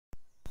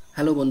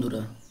Hello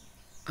বন্ধুরা,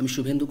 আমি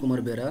শুভেন্দু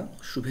কুমার বেরা,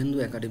 শুভেন্দু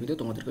একাডেমিতে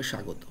তোমাদেরকে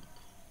স্বাগত।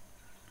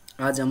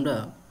 আজ আমরা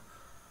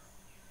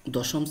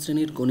দশম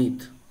শ্রেণীর গণিত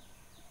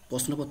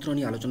প্রশ্নপত্র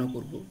নিয়ে আলোচনা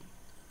করব।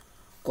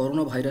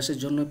 করোনা ভাইরাসের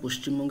জন্য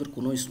পশ্চিমবঙ্গের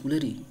কোনো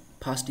স্কুলেরই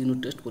ফার্স্ট ইউনিট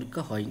টেস্ট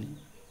পরীক্ষা হয়নি।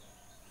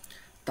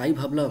 তাই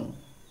ভাবলাম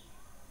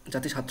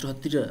যাতে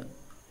ছাত্রছাত্রীরা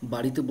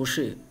বাড়িতে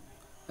বসে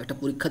একটা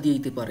পরীক্ষা দিয়ে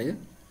দিতে পারে,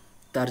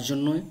 তার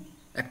জন্য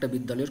একটা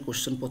বিদ্যালয়ের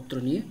কোশ্চেনপত্র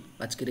নিয়ে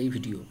আজকের এই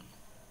ভিডিও।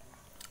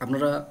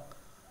 আপনারা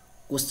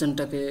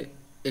কোশ্চেনটাকে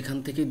এখান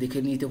থেকে দেখে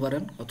নিতে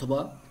পারেন, অথবা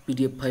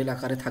পিডিএফ ফাইল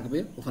আকারে থাকবে,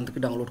 ওখান থেকে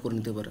ডাউনলোড করে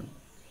নিতে পারেন।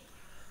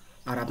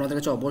 আর আপনাদের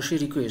কাছে অবশ্যই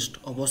রিকোয়েস্ট,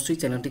 অবশ্যই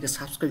চ্যানেলটিকে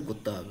সাবস্ক্রাইব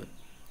করতে হবে।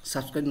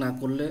 সাবস্ক্রাইব না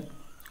করলে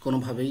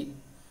কোনোভাবেই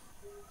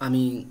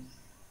আমি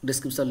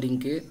ডেসক্রিপশান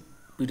লিঙ্কে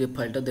পিডিএফ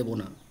ফাইলটা দেবো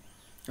না।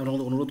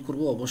 আপনাদের অনুরোধ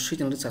করবো অবশ্যই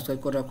চ্যানেলটি সাবস্ক্রাইব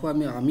করে রাখো।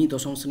 আমি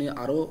দশম শ্রেণীর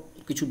আরও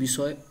কিছু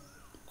বিষয়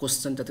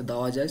কোশ্চেন যাতে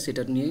দেওয়া যায়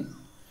সেটা নিয়ে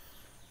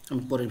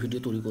আমি পরের ভিডিও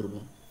তৈরি করব।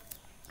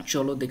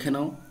 চলো দেখে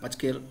নাও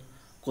আজকের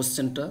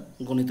কোশ্চেনটা,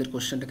 গণিতের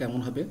কোশ্চেনটা কেমন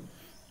হবে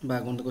বা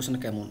গণিতের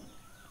কোশ্চেনটা কেমন।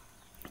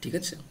 ঠিক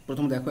আছে,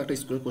 প্রথমে দেখো একটা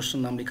স্কুলের কোশ্চেন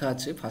নাম লেখা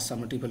আছে ফার্স্ট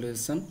সামেটিভ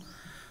ইভ্যালুয়েশন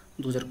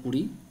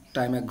 2020,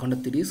 টাইম 1 ঘন্টা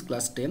 30,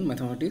 ক্লাস 10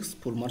 ম্যাথামেটিক্স,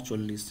 ফুল মার্ক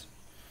 40।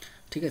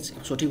 ঠিক আছে,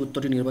 সঠিক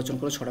উত্তরটি নির্বাচন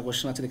করে 6টা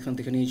কোশ্চেন আছে,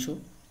 দেখে নিয়েছো।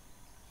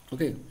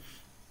 ওকে,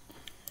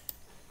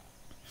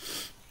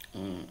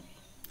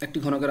 একটি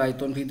ঘনকের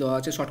আয়তন ভি দেওয়া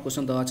আছে, শর্ট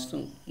কোশ্চেন দেওয়া আছে,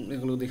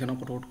 এগুলো দেখে নাও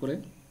ফটোফট করে।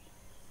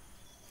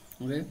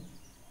 ওকে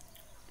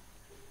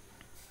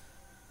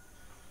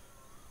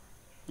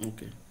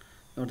ওকে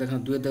এবার দেখেন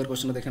 2-এর দাগের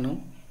কোশ্চেনটা দেখে নাও।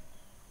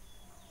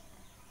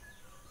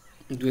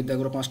 2-এর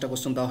দাগের 5টা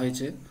কোশ্চেন দেওয়া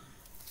হয়েছে।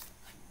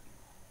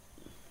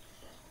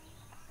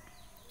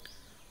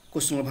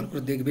 কোশ্চেনগুলো ভালো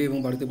করে দেখবে এবং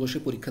বাড়িতে বসে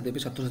পরীক্ষা দেবে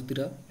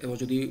ছাত্রছাত্রীরা। এবং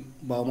যদি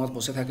বাবা মা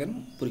বসে থাকেন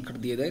পরীক্ষাটা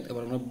দিয়ে দেয়,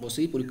 এবার আমরা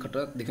বসেই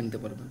পরীক্ষাটা দেখে নিতে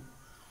পারবেন।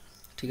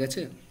 ঠিক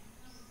আছে,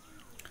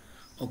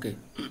 ওকে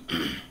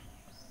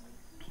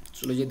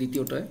চলে যে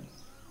দ্বিতীয়টায়।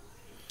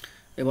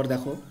 এবার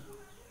দেখো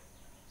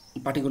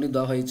পাটিগণিত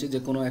দেওয়া হয়েছে, যে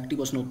কোনো একটি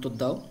প্রশ্নের উত্তর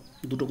দাও।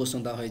 2টো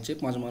কোশ্চেন দেওয়া হয়েছে,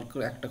 5 মার্ক,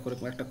 একটা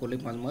করলে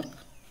 5 মার্ক।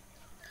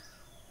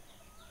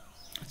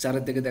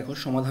 4-এর দিকে দেখো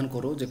সমাধান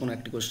করো, যে কোনো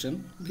একটি কোশ্চেন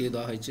দিয়ে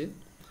দেওয়া হয়েছে,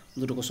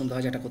 2টো কোশ্চেন দেওয়া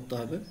হয়েছে, এটা করতে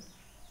হবে।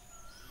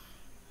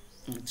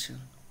 আচ্ছা,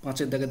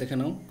 5-এর দাগে দেখে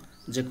নাও,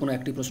 যে কোনো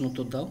একটি প্রশ্ন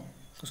উত্তর দাও,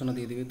 কোশ্চেনটা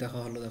দিয়ে দিবে, দেখা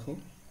হলো। দেখো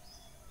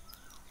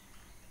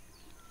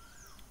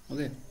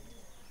ওকে,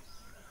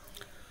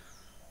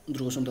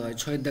 2টো কোশ্চেন দেওয়া হয়।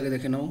 6-এর দাগে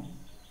দেখে নাও,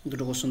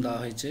 2টো কোশ্চেন দেওয়া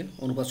হয়েছে,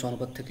 অনুপাত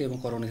সমানুপাত থেকে এবং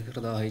করণীয় থেকে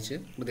একটা দেওয়া হয়েছে,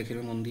 দেখে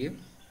নেবে মন দিয়ে।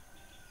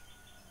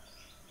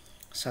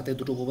 7-এ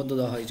 2টো উপপাদ্য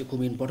দেওয়া হয়েছে,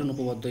 খুবই ইম্পর্টেন্ট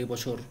উপপাদ্য। এই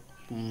বছর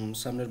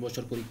সামনের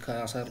বছর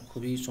পরীক্ষায় আসার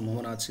খুবই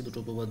সম্ভাবনা আছে। 2টো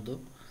উপপাদ্য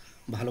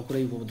ভালো করে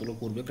এই উপপাদ্যগুলো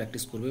করবে,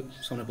 প্র্যাকটিস করবে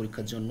সামনের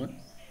পরীক্ষার জন্য।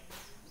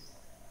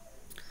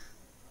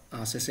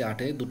 শেষে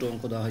 8-এ 2টো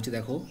অঙ্ক দেওয়া হয়েছে,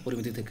 দেখো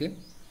পরিমিতি থেকে।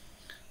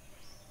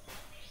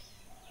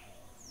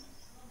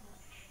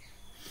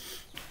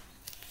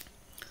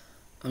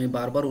 আমি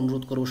বারবার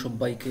অনুরোধ করব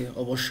সবাইকে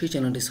অবশ্যই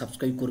চ্যানেলটি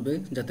সাবস্ক্রাইব করবে,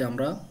 যাতে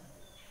আমরা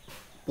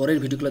পরের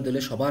ভিডিওগুলো দিলে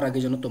সবার আগে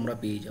যেন তোমরা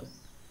পেয়ে যাও।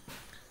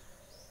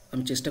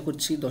 আমি চেষ্টা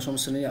করছি দশম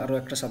শ্রেণীর আরও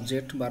একটা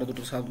সাবজেক্ট বা আরও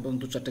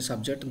 2-4টে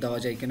সাবজেক্ট দেওয়া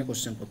যায় কিনা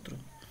কোশ্চেনপত্র।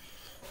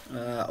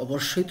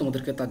 অবশ্যই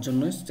তোমাদেরকে তার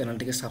জন্য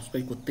চ্যানেলটিকে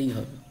সাবস্ক্রাইব করতেই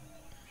হবে।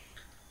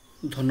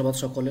 ধন্যবাদ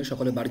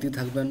সকলে বাড়িতেই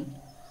থাকবেন,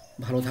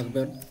 ভালো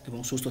থাকবেন এবং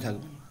সুস্থ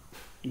থাকবেন।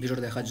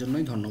 ভিডিওটা দেখার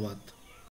জন্যই ধন্যবাদ।